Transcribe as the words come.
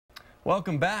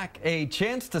Welcome back. A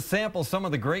chance to sample some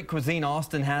of the great cuisine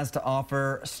Austin has to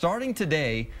offer. Starting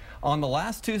today, on the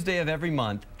last Tuesday of every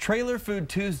month, Trailer Food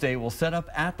Tuesday will set up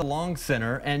at the Long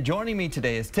Center. And joining me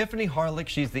today is Tiffany Harelik.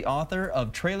 She's the author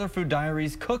of Trailer Food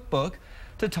Diaries cookbook,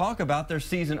 to talk about their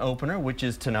season opener, which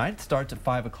is tonight. It starts at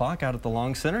 5 o'clock out at the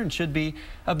Long Center and should be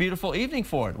a beautiful evening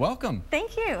for it. Welcome.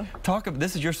 Thank you.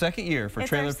 This is your second year for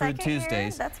Trailer Food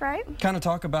Tuesdays. That's right. Kind of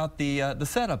talk about the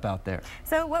setup out there.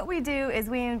 So what we do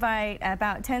is we invite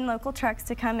about 10 local trucks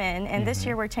to come in, and this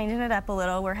year we're changing it up a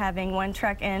little. We're having one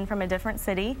truck in from a different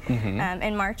city.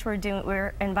 In March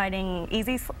we're inviting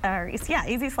Easy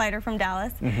Slider from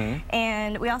Dallas,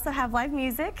 and we also have live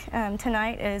music.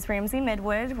 Tonight is Ramsey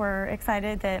Midwood. We're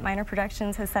excited that Minor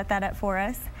Productions has set that up for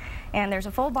us. And there's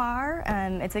a full bar.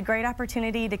 It's a great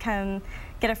opportunity to come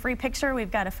get a free picture. We've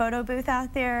got a photo booth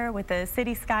out there with the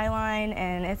city skyline,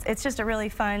 and it's just a really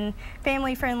fun,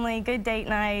 family-friendly, good date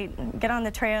night. Get on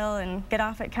the trail and get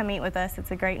off it, come eat with us.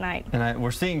 It's a great night. And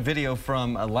we're seeing video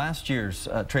from last year's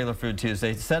Trailer Food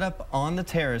Tuesday, set up on the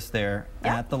terrace there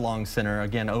at the Long Center,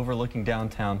 again overlooking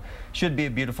downtown. Should be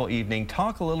a beautiful evening.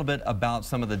 Talk a little bit about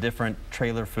some of the different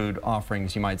trailer food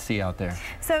offerings you might see out there.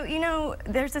 So, you know,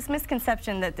 there's this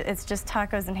misconception that it's just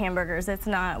tacos and hamburgers. It's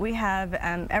not. We have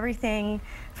everything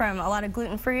from a lot of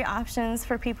gluten-free options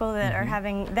for people that are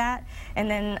having that, and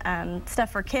then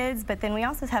stuff for kids, but then we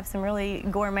also have some really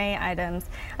gourmet items.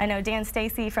 I know Dan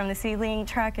Stacy from the Seedling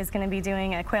truck is going to be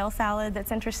doing a quail salad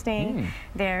that's interesting.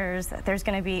 There's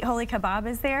going to be Holy Kebab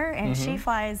is there, and she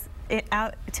flies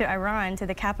out to Iran, to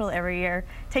the capital, every year,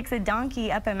 takes a donkey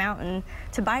up a mountain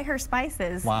to buy her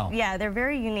spices. Wow. Yeah, they're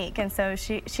very unique, and so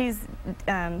she's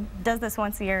does this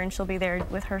once a year, and she'll be there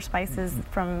with her spices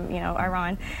from, you know,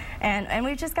 Iran. And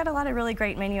we've just got a lot of really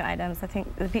great menu items. I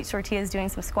think the Beach Tortilla is doing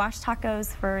some squash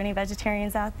tacos for any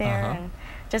vegetarians out there, and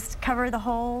just cover the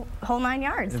whole 9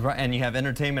 yards. Right, and you have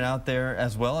entertainment out there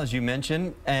as well, as you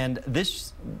mentioned, and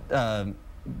this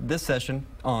session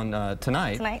on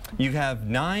tonight, you have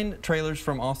 9 trailers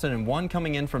from Austin and 1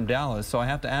 coming in from Dallas. So I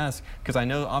have to ask, because I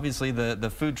know obviously the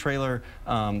food trailer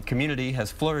community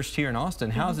has flourished here in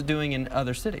Austin. How's it doing in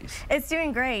other cities? It's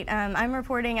doing great. I'm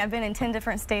reporting, I've been in 10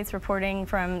 different states reporting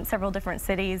from several different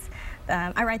cities.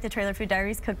 I write the Trailer Food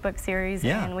Diaries cookbook series,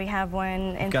 and we have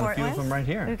one in Portland. Got a few of them right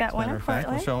here. We've got one in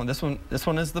Portland. We'll show them. This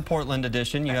one is the Portland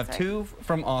edition. You have 2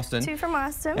 from Austin. 2 from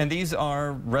Austin. And these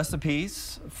are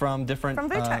recipes from different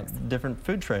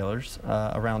food trailers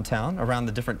around town, around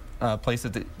the different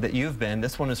places that you've been.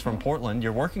 This one is from Portland.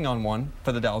 You're working on one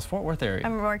for the Dallas-Fort Worth area.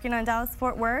 I'm working on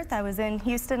Dallas-Fort Worth. I was in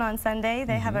Houston on Sunday.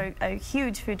 They have a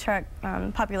huge food truck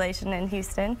population in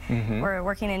Houston. We're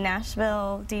working in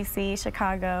Nashville, D.C.,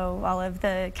 Chicago, all of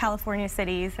the California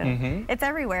cities, and it's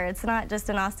everywhere. It's not just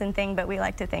an Austin thing, but we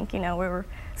like to think, you know, we were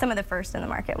some of the first in the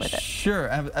market with it. Sure.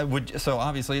 So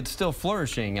obviously it's still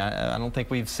flourishing. I don't think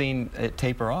we've seen it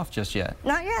taper off just yet.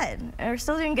 Not yet. We're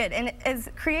still doing good. And as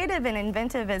creative and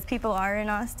inventive as people are in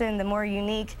Austin, the more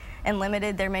unique and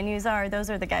limited their menus are, those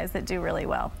are the guys that do really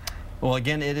well. Well,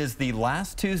 again, it is the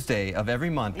last Tuesday of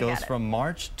every month. Goes from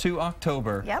March to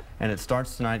October. And it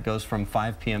starts tonight, goes from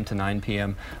 5 p.m. to 9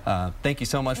 p.m. Thank you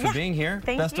so much for being here.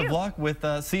 Thank Best you. of luck with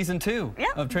season 2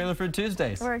 of Trailer Food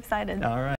Tuesdays. We're excited. All right.